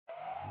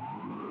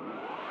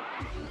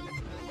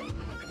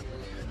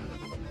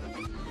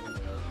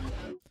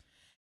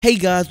Hey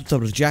guys, what's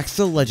up, it's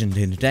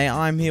jjaaxxthelegend, and today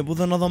I'm here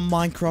with another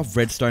Minecraft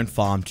redstone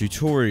farm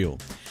tutorial.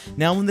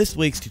 Now in this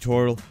week's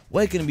tutorial,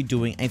 we're going to be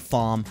doing a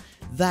farm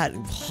that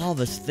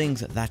harvests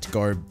things that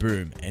go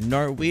boom. And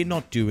no, we're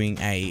not doing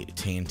a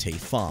TNT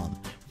farm.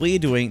 We're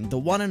doing the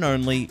one and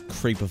only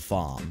creeper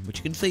farm, which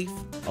you can see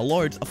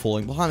loads are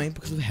falling behind me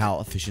because of how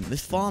efficient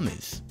this farm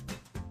is.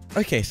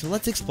 Okay, so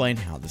let's explain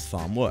how this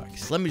farm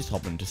works. Let me just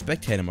hop into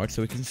spectator mode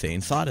so we can see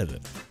inside of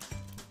it.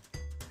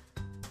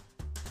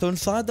 So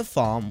inside the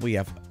farm, we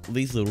have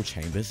these little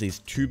chambers, these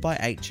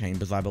 2x8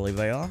 chambers, I believe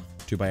they are.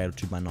 2x8 or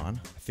 2x9,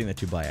 I think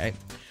they're 2x8,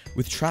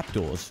 with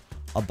trapdoors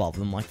above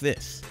them like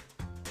this.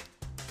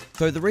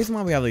 So the reason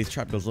why we have these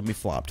trapdoors, let me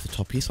fly up to the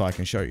top here so I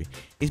can show you,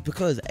 is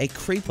because a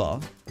creeper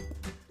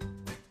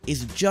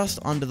is just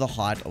under the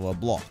height of a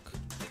block.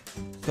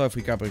 So if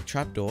we grab a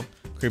trapdoor,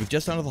 creeper's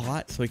just under the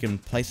height, so we can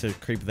place a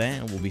creeper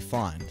there and we'll be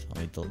fine.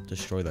 Let me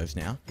destroy those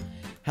now.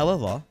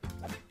 However,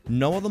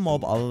 no other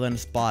mob other than a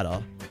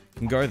spider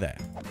can go there.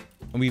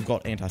 And we've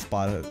got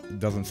anti-spider. It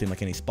doesn't seem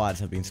like any spiders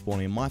have been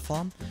spawning in my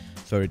farm,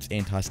 so it's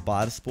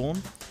anti-spider spawn.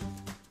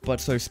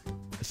 But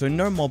so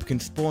no mob can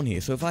spawn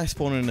here. So if I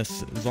spawn in a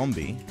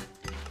zombie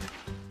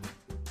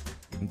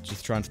and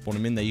just try and spawn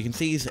him in there, you can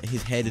see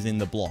his head is in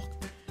the block,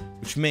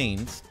 which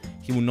means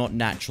he will not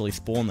naturally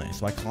spawn there.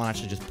 So I can't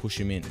actually just push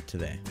him into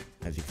there,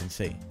 as you can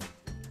see.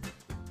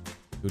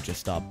 He'll just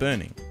start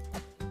burning.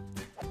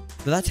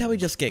 So that's how we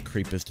just get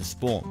creepers to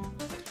spawn.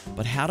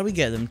 But how do we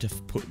get them to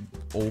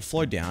all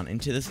flow down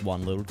into this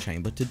one little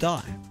chamber to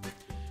die?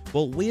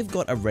 Well, we've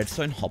got a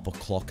redstone hopper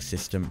clock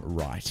system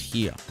right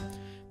here.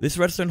 This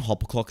redstone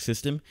hopper clock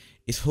system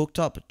is hooked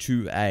up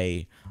to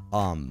a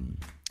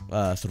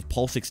sort of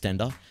pulse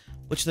extender,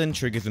 which then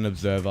triggers an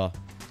observer,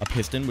 a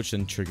piston, which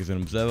then triggers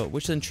an observer,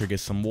 which then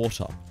triggers some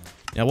water.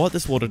 Now what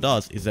this water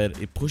does is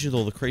that it pushes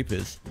all the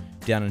creepers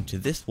down into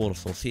this water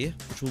source here,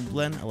 which will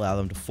then allow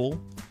them to fall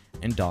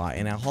and die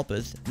in our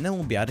hoppers, and then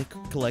we'll be able to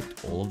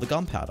collect all of the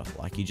gunpowder,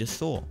 like you just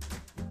saw.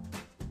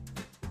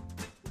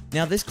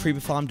 Now this creeper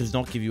farm does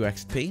not give you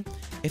XP.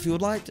 If you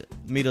would like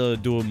me to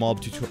do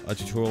a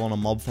tutorial on a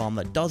mob farm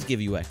that does give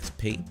you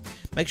XP,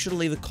 make sure to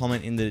leave a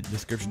comment in the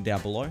description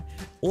down below.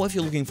 Or if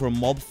you're looking for a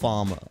mob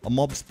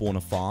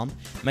spawner farm,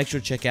 make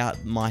sure to check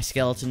out my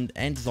skeleton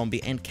and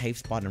zombie and cave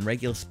spider and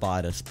regular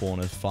spider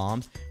spawners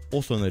farms,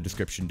 also in the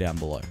description down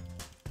below.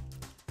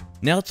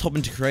 Now let's hop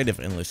into creative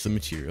and list the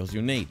materials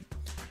you'll need.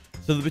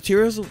 So the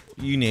materials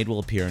you need will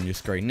appear on your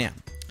screen now.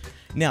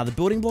 Now the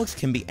building blocks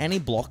can be any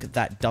block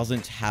that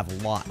doesn't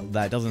have light,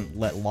 that doesn't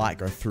let light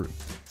go through.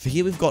 So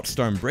here we've got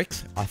stone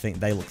bricks. I think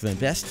they look the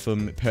best for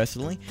me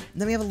personally.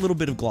 And then we have a little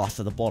bit of glass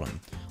at the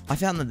bottom. I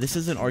found that this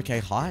is an okay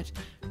height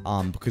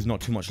because not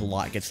too much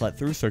light gets let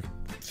through, so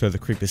the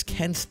creepers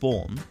can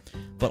spawn.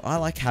 But I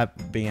like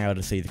being able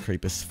to see the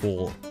creepers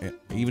fall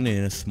even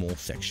in a small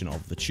section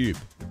of the tube.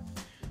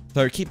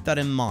 So keep that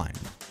in mind.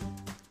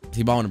 So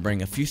you might want to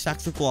bring a few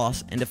stacks of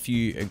glass and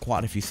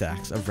quite a few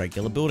stacks of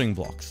regular building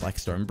blocks, like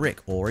stone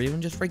brick, or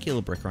even just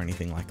regular brick or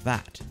anything like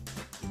that.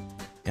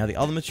 Now the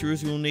other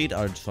materials you will need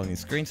are just on your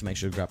screen, so make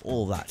sure to grab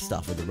all of that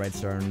stuff with the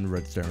redstone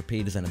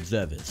repeaters and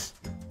observers.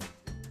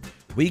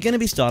 We're going to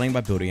be starting by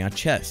building our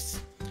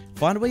chests.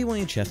 Find where you want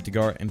your chests to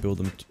go and build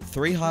them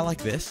 3 high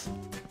like this,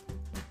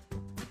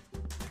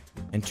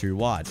 and 2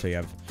 wide, so you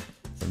have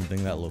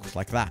something that looks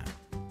like that.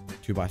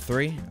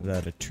 2x3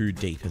 that are 2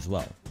 deep as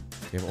well.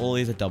 You have all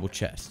these are double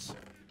chests.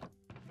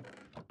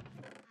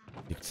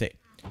 You can see.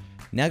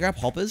 Now grab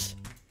hoppers.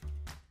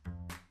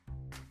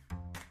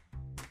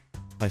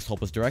 Place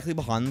hoppers directly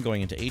behind them,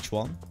 going into each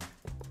one.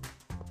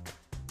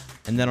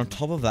 And then on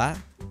top of that,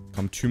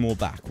 come 2 more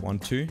back. 1,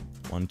 2,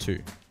 1,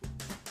 2.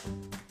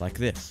 Like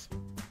this.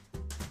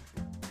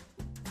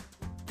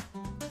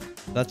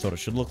 That's what it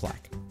should look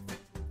like.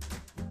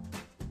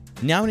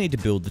 Now we need to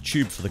build the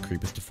tube for the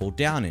creepers to fall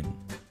down in.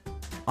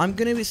 I'm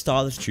going to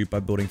start this tube by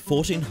building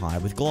 14 high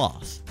with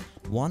glass.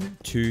 1,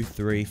 2,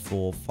 3,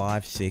 4,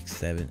 5, 6,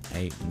 7,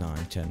 8,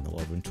 9, 10,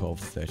 11, 12,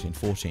 13,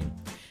 14.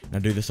 Now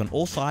do this on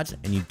all sides,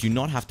 and you do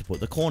not have to put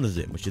the corners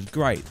in, which is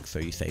great, so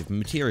you save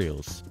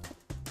materials.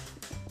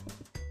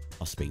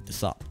 I'll speed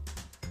this up.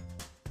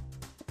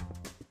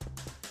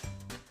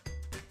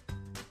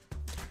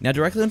 Now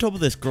directly on top of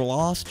this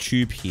glass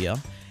tube here,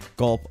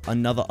 go up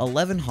another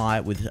 11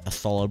 high with a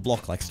solid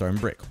block like stone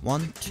brick.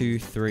 1, 2,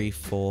 3,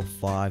 4,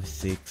 5,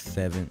 6,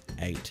 7,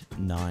 8,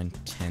 9,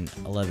 10,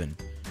 11.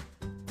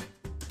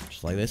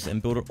 Just like this,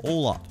 and build it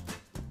all up.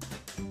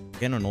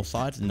 Again on all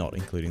sides, not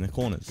including the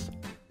corners.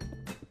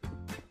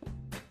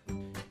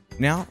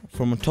 Now,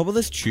 from on top of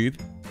this tube,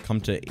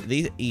 come to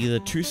either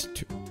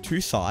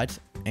two sides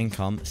and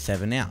come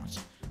 7 out.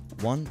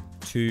 1,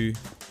 2,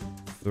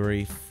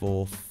 3,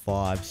 4,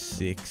 5,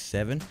 6,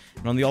 7.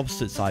 And on the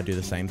opposite side, do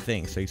the same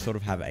thing. So you sort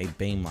of have a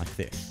beam like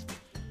this.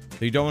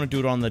 So you don't want to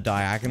do it on the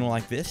diagonal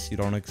like this. You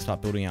don't want to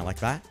start building out like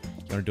that.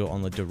 You want to do it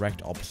on the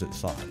direct opposite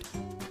side.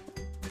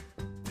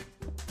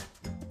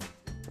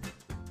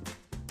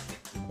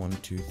 1,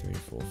 2, 3,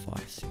 4,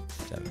 5, 6,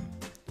 7.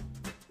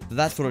 So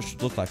that's what it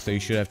should look like. So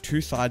you should have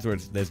two sides where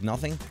there's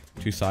nothing,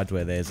 two sides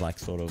where there's like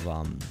sort of,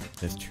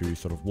 there's two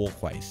sort of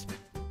walkways.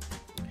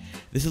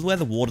 This is where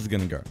the water's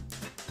gonna go.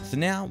 So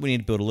now we need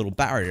to build a little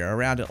barrier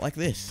around it like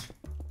this.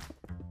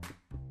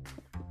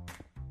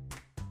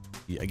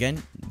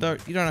 Again, though,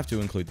 you don't have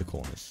to include the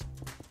corners.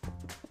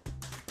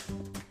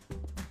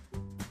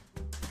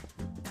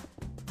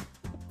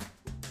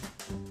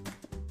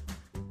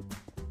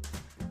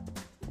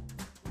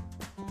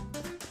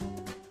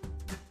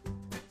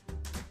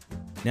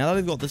 Now that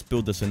we've got this,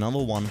 build this another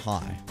one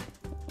high.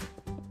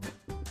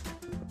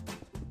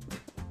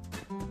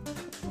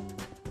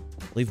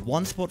 Leave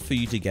one spot for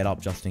you to get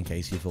up just in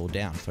case you fall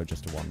down, so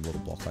just a one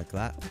little block like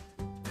that.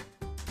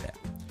 There.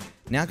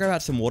 Now grab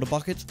out some water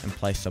buckets and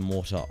place some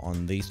water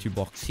on these two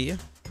blocks here,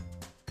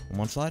 on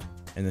one side,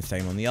 and the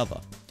same on the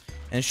other.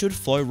 And it should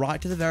flow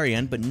right to the very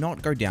end, but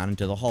not go down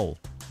into the hole.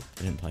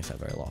 I didn't place that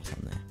very last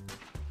one there.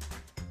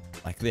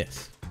 Like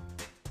this.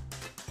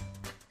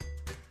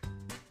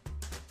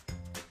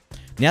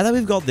 Now that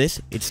we've got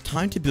this, it's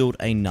time to build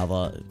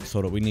another,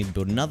 we need to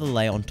build another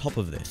layer on top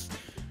of this.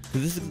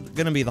 Because this is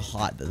going to be the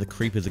height that the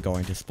creepers are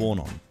going to spawn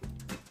on.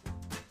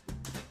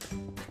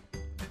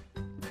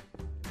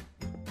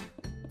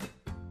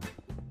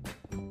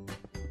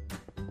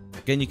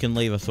 Again, you can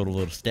leave a sort of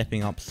little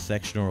stepping up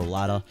section or a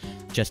ladder,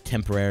 just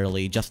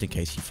temporarily, just in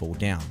case you fall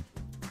down.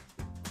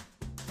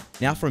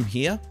 Now from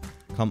here,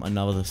 come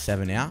another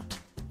 7 out,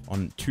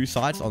 on two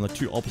sides, on the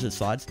two opposite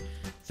sides.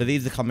 So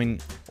these are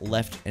coming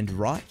left and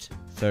right.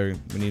 So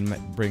we need to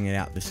bring it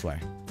out this way.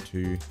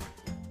 2,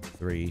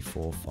 3,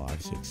 4,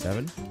 5, 6,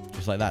 7.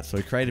 Just like that. So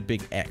we create a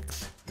big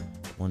X.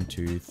 1,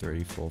 2,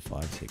 3, 4,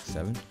 5, 6,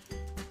 7. To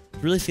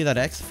really see that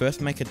X, first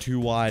make a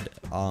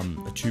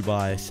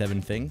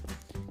 2x7 thing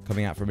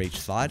coming out from each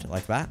side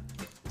like that.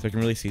 So you can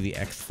really see the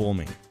X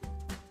forming.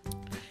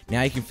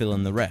 Now you can fill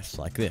in the rest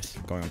like this,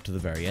 going up to the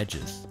very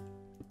edges.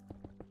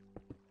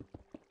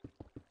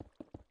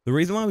 The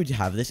reason why we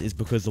have this is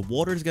because the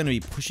water is going to be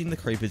pushing the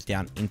creepers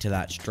down into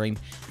that stream,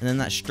 and then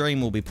that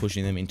stream will be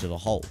pushing them into the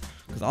hole.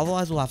 Because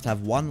otherwise we'll have to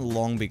have one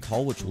long big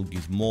hole which will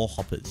use more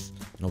hoppers,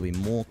 and it'll be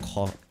more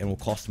and will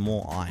cost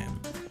more iron.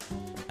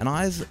 And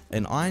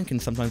iron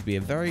can sometimes be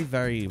a very,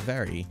 very,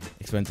 very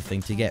expensive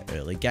thing to get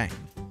early game.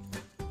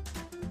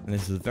 And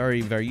this is a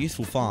very, very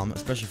useful farm,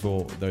 especially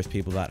for those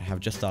people that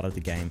have just started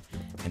the game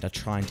and are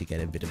trying to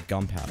get a bit of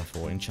gunpowder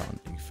for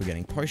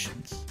getting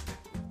potions.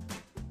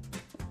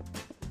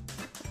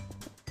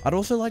 I'd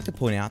also like to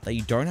point out that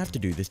you don't have to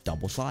do this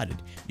double-sided.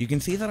 You can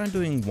see that I'm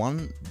doing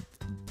one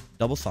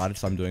double-sided,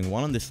 so I'm doing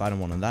one on this side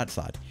and one on that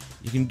side.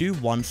 You can do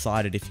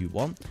one-sided if you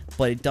want,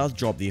 but it does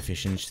drop the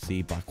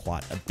efficiency by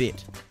quite a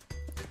bit.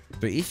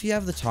 So if you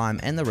have the time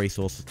and the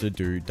resources to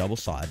do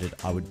double-sided,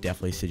 I would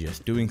definitely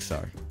suggest doing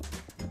so.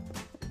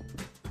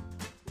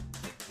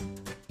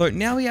 So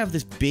now we have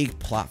this big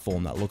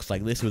platform that looks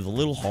like this with a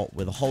little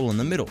hole in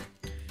the middle.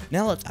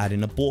 Now let's add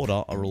in a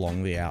border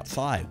along the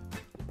outside.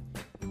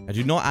 I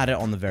do not add it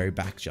on the very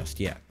back just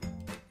yet.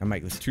 I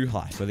make this too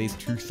high, so these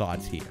two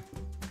sides here.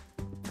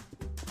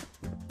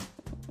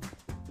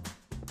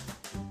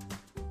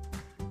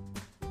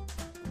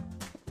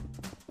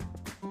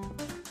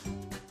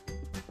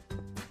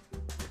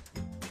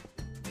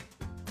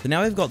 So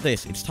now we've got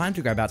this, it's time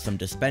to grab out some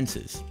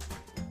dispensers.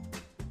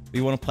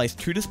 We want to place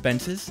 2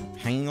 dispensers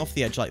hanging off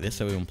the edge like this,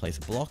 so we want to place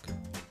a block,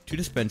 2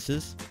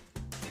 dispensers.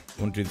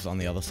 We want to do this on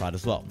the other side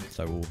as well,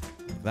 so we'll do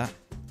that.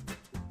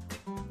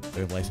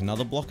 We'll place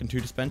another block and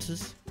 2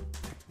 dispensers.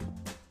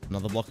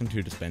 Another block and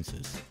 2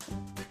 dispensers.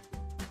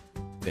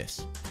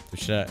 This. We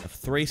should have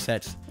 3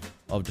 sets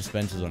of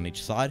dispensers on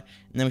each side,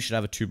 and then we should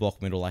have a 2-block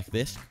middle like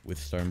this with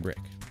stone brick.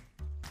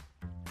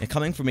 Now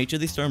coming from each of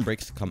these stone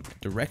bricks, come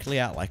directly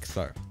out like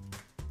so.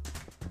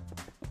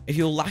 If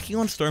you're lacking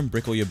on stone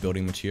brick or your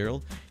building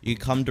material, you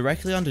come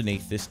directly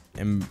underneath this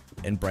and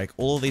break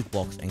all of these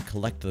blocks and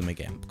collect them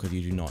again, because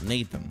you do not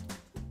need them.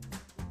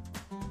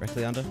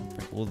 Directly under,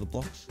 break all of the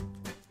blocks.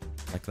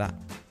 Like that.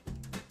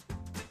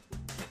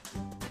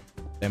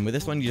 Then with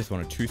this one, you just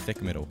want a 2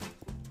 thick middle.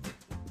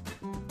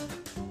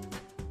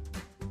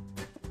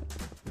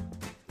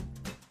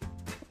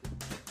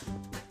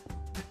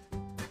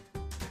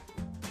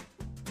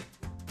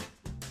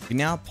 You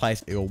now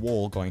place your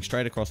wall going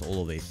straight across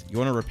all of these. You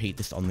want to repeat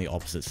this on the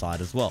opposite side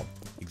as well.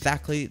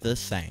 Exactly the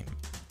same.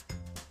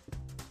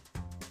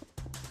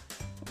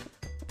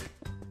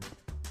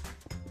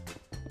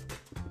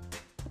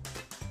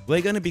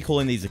 We're going to be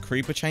calling these the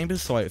creeper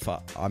chambers, so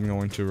I'm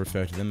going to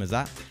refer to them as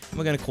that. And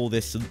we're going to call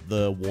this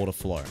the water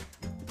flow.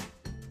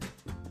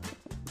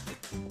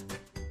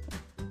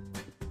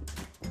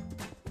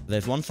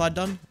 There's one side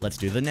done, let's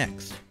do the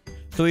next.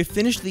 So we've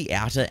finished the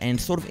outer and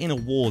sort of inner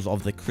walls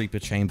of the creeper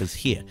chambers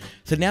here.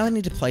 So now I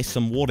need to place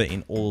some water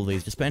in all of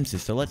these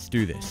dispensers, so let's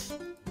do this.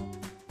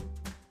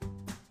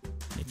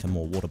 Need some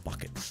more water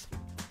buckets.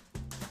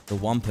 The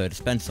 1 per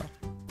dispenser.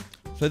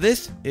 So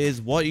this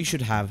is what you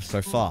should have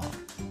so far.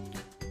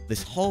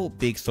 This whole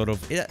big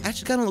it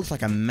actually kind of looks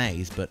like a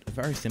maze, but a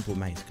very simple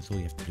maze, because all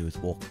you have to do is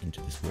walk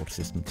into this water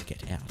system to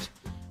get out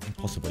and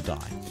possibly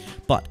die.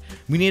 But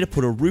we need to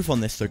put a roof on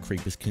this so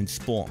creepers can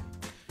spawn.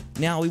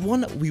 Now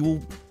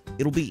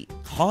it'll be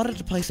harder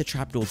to place the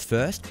trapdoors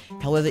first,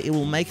 however it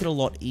will make it a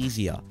lot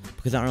easier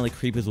because not only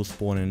creepers will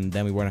spawn and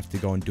then we won't have to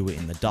go and do it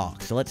in the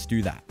dark. So let's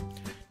do that.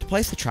 To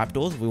place the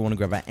trapdoors, we want to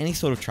grab out any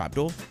sort of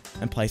trapdoor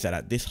and place it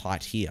at this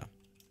height here.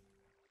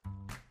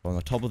 On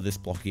the top of this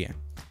block here.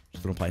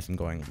 Just going to place them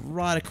going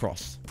right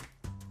across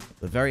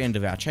the very end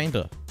of our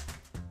chamber.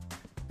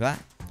 Like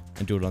that.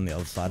 And do it on the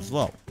other side as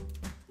well.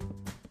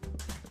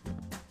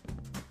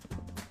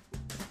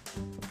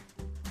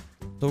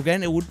 So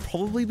again, it would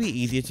probably be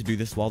easier to do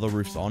this while the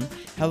roof's on.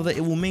 However, it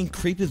will mean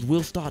creepers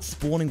will start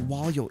spawning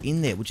while you're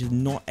in there, which is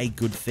not a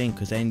good thing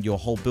because then your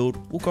whole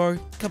build will go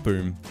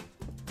kaboom.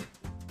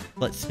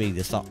 Let's speed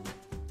this up.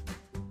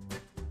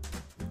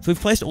 So we've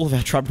placed all of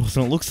our trapdoors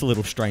and it looks a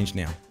little strange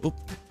now. Oop,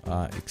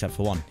 except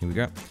for one. Here we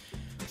go.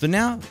 So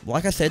now,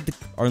 like I said,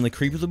 only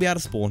creepers will be able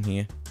to spawn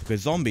here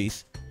because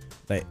zombies,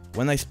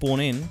 when they spawn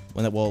in,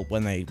 when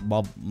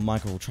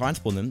Minecraft will try and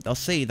spawn them, they'll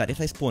see that if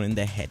they spawn in,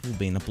 their head will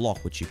be in a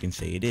block, which you can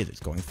see it is. It's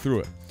going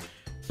through it.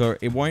 So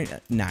it won't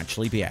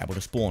naturally be able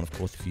to spawn. Of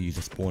course, if you use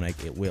a spawn egg,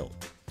 it will.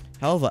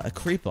 However, a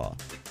creeper,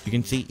 you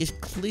can see, is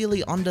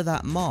clearly under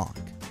that mark.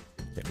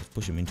 Okay, let's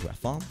push him into our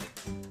farm.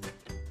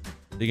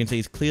 So you can see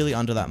he's clearly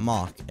under that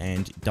mark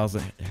and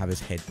doesn't have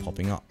his head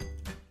popping up.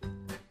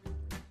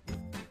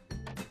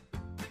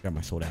 Grab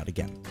my sword out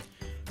again.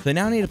 So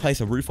now I need to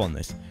place a roof on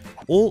this.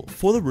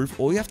 For the roof,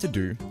 all you have to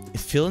do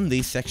is fill in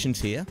these sections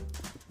here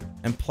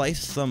and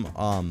place some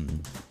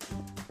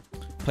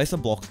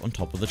blocks on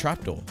top of the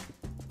trapdoor.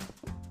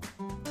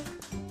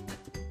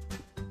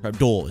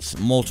 Trapdoors,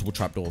 multiple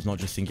trapdoors, not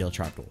just singular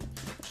trapdoor.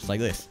 Just like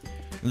this.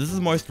 And this is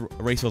the most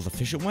resource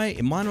efficient way.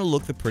 It might not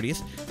look the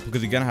prettiest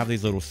because you're gonna have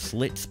these little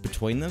slits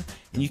between them,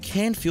 and you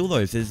can fill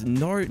those. There's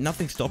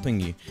nothing stopping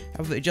you.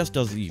 However, it just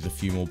does use a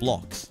few more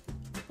blocks.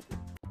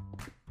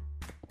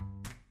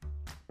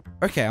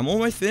 Okay, I'm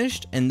almost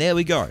finished, and there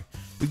we go.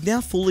 We've now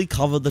fully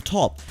covered the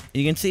top,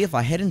 and you can see if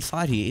I head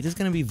inside here, it is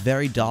going to be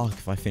very dark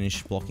if I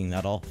finish blocking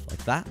that off,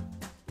 like that.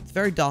 It's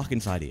very dark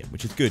inside here,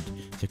 which is good,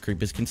 so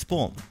creepers can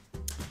spawn.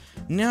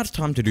 Now it's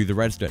time to do the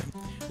redstone.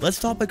 Let's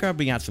start by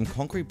grabbing out some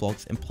concrete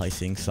blocks and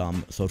placing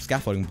some sort of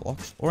scaffolding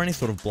blocks, or any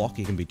sort of block,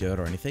 it can be dirt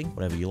or anything,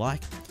 whatever you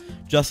like,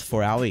 just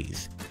for our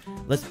ease.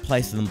 Let's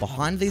place them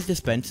behind these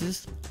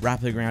dispensers,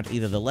 wrapping around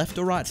either the left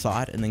or right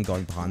side, and then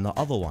going behind the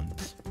other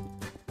ones.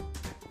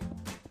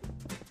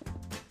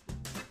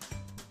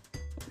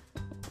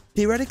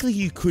 Theoretically,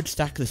 you could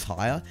stack this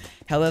higher,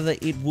 however,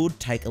 it would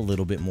take a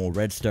little bit more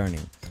redstoning.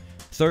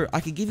 So I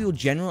could give you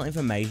general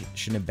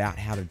information about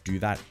how to do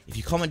that if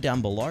you comment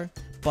down below,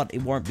 but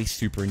it won't be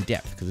super in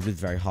depth because it is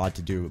very hard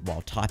to do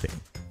while typing.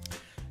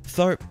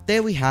 So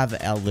there we have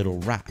our little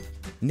wrap.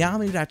 Now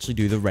we need to actually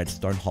do the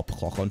redstone hopper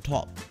clock on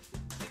top,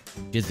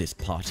 which is this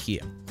part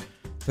here.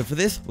 So for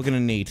this, we're going to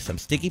need some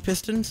sticky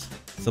pistons,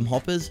 some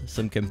hoppers,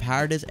 some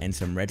comparators, and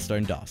some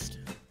redstone dust.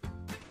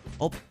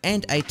 Oh,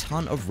 and a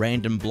ton of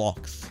random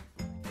blocks.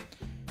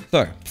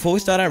 So, before we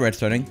start our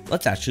redstoning,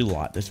 let's actually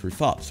light this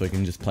roof up so we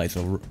can just place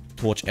a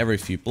torch every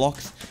few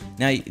blocks.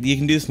 Now, you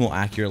can do this more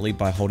accurately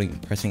by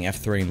pressing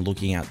F3 and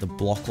looking at the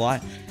block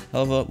light.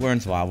 However, we're in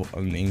survival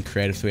and in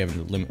creative, so we have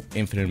an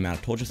infinite amount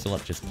of torches, so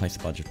let's just place a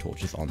bunch of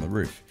torches on the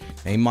roof.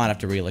 Now, you might have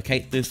to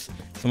relocate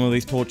some of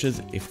these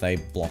torches if they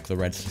block some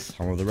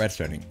of the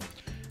redstoning.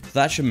 So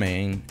that should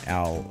mean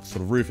our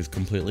sort of roof is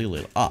completely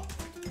lit up.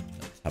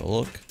 Let's have a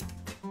look.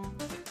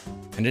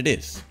 And it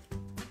is.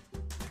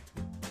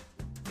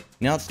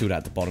 Now let's do it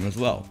at the bottom as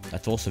well.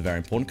 That's also very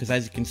important because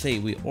as you can see,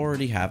 we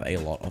already have a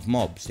lot of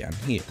mobs down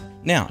here.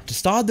 Now, to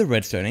start the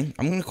redstoning,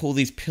 I'm going to call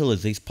these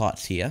pillars, these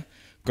parts here,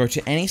 go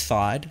to any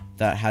side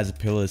that has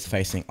pillars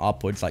facing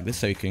upwards like this,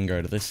 so you can go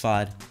to this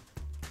side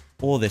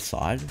or this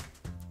side,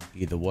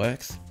 either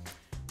works,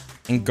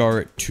 and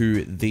go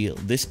to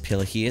this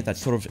pillar here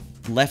that's sort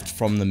of left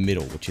from the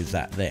middle, which is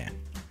that there.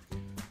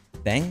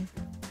 Then,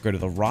 go to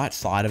the right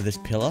side of this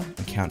pillar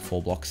and count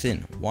 4 blocks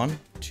in. 1,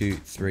 2,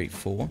 3,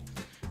 4.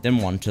 Then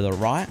 1 to the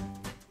right,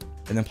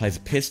 and then place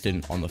a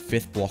piston on the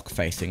 5th block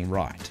facing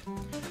right.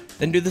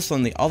 Then do this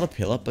on the other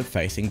pillar but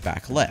facing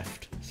back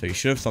left. So you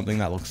should have something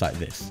that looks like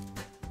this.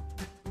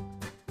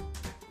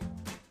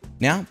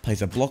 Now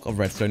place a block of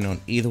redstone on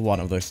either one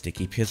of those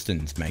sticky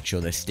pistons. Make sure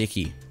they're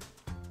sticky.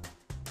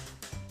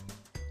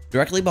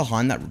 Directly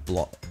behind that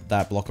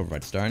block of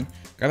redstone,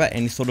 grab out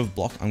any sort of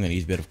block. I'm going to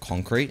use a bit of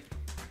concrete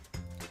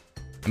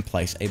and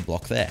place a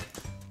block there.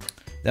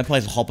 Then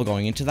place a hopper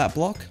going into that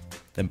block.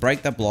 Then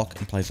break that block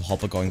and place a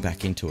hopper going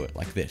back into it,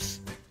 like this.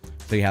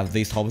 So you have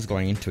these hoppers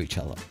going into each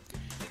other.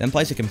 Then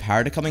place a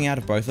comparator coming out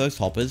of both those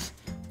hoppers,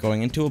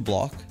 going into a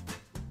block,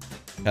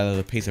 have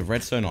a piece of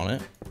redstone on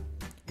it,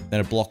 then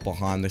a block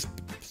behind this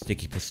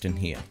sticky piston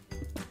here,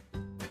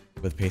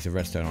 with a piece of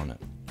redstone on it.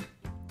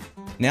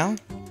 Now,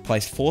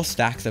 place 4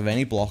 stacks of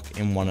any block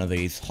in one of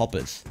these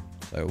hoppers.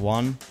 So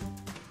 1,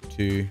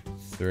 2,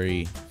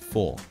 3,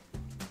 4.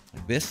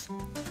 Like this.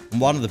 And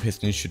one of the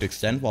pistons should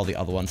extend while the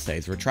other one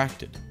stays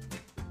retracted.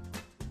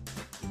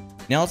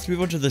 Now let's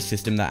move on to the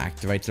system that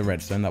activates the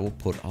redstone that we'll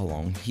put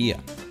along here.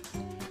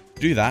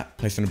 To do that,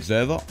 place an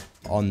observer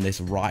on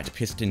this right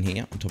piston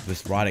here, on top of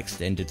this right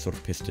extended sort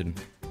of piston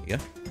here.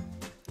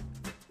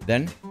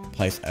 Then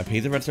place a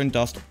piece of redstone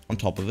dust on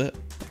top of it,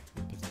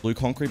 with a blue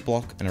concrete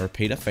block and a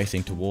repeater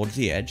facing towards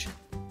the edge.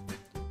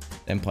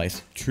 Then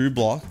place 2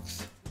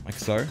 blocks, like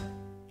so.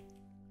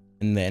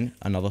 And then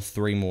another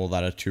 3 more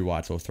that are 2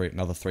 wide, so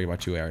another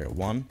 3x2 area.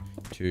 1,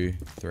 2,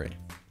 3.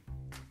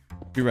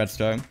 2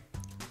 redstone.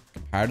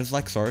 Comparatives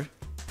like so.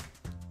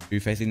 2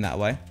 facing that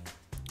way.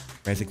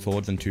 Basic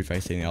forwards and 2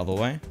 facing the other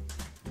way.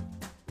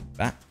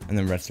 That, and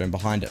then redstone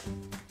behind it.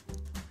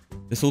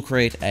 This will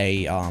create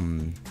a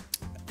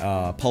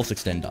pulse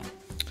extender.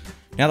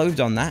 Now that we've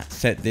done that,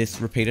 set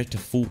this repeater to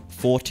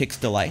 4 ticks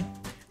delay.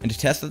 And to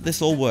test that this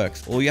all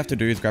works, all you have to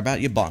do is grab out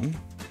your button.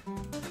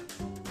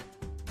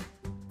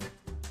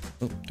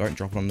 Oh, don't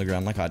drop it on the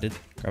ground like I did.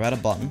 Grab out a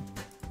button.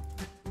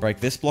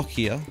 Break this block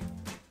here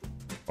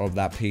of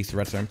that piece of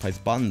redstone, place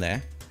a button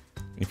there.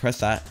 When you press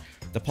that,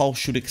 the pulse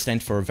should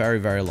extend for a very,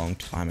 very long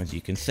time, as you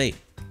can see.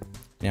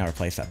 Now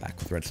replace that back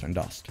with redstone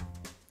dust.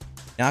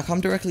 Now I come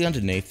directly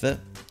underneath it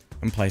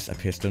and place a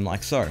piston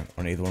like so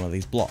on either one of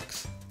these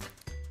blocks.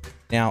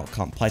 Now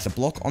place a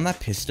block on that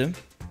piston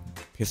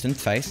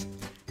face,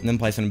 and then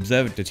place an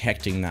observer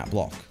detecting that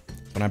block.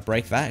 When I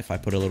break that, if I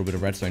put a little bit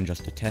of redstone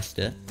just to test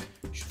it,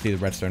 you should see the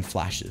redstone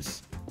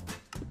flashes.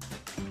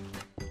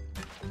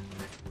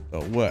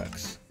 So it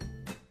works.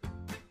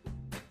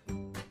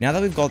 Now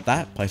that we've got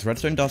that, place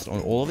redstone dust on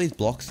all of these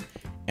blocks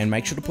and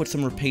make sure to put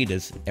some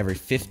repeaters every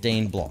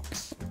 15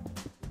 blocks.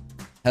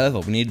 However,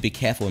 we need to be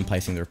careful when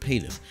placing the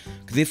repeaters,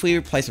 because if we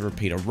place a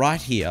repeater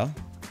right here,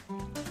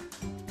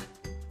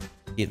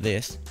 hit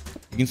this,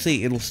 you can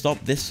see it'll stop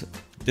this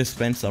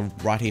dispenser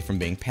right here from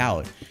being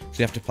powered. So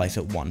you have to place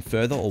it 1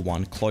 further or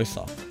 1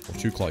 closer, or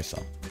 2 closer.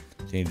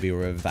 So you need to be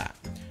aware of that.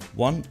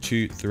 1,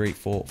 2, 3,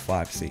 4,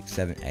 5, 6,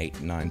 7,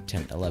 8, 9,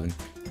 10, 11,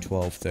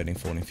 12, 13,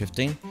 14,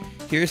 15.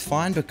 Here is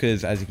fine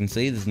because, as you can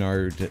see, there's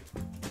no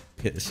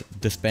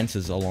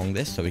dispensers along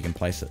this, so we can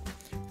place it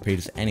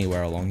repeaters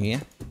anywhere along here.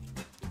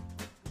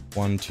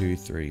 1, 2,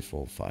 3,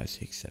 4, 5,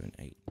 6, 7,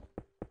 8,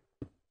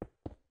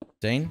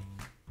 15.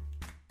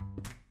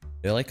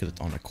 Really, because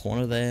it's on the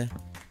corner there.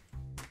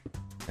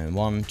 And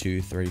 1,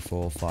 2, 3,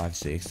 4, 5,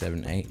 6,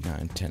 7, 8,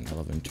 9, 10,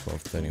 11,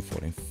 12, 13,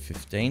 14,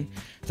 15.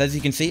 So as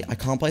you can see, I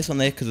can't place on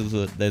there because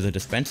there's a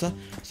dispenser.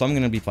 So I'm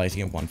going to be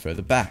placing it 1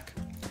 further back.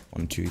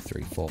 1, 2,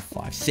 3, 4,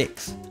 5,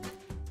 6.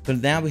 But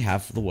now we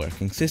have the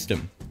working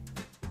system.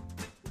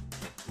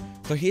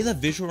 So here's a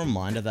visual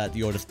reminder that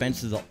your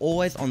dispensers are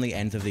always on the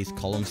ends of these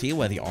columns here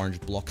where the orange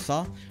blocks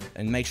are.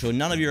 And make sure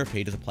none of your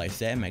repeaters are placed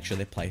there, and make sure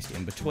they're placed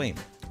in between.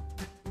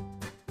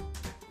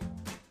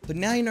 So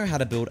now you know how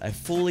to build a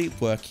fully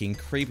working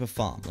creeper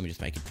farm. Let me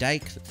just make it day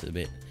because it's a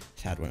bit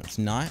sad when it's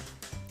night.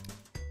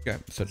 Okay,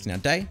 so it's now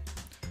day.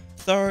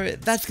 So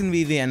that's going to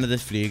be the end of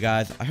this video,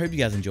 guys. I hope you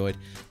guys enjoyed.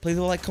 Please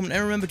like, comment,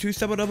 and remember to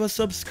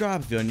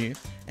subscribe if you're new.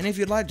 And if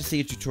you'd like to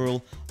see a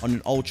tutorial on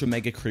an ultra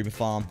mega creeper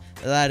farm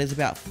that is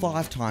about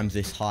 5 times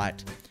this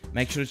height,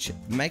 make sure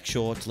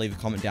to leave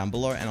a comment down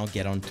below, and I'll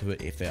get onto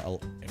it if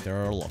there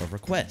are a lot of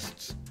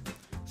requests.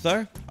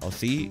 So I'll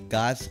see you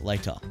guys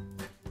later.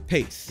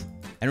 Peace.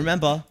 And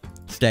remember,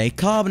 stay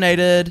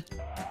carbonated!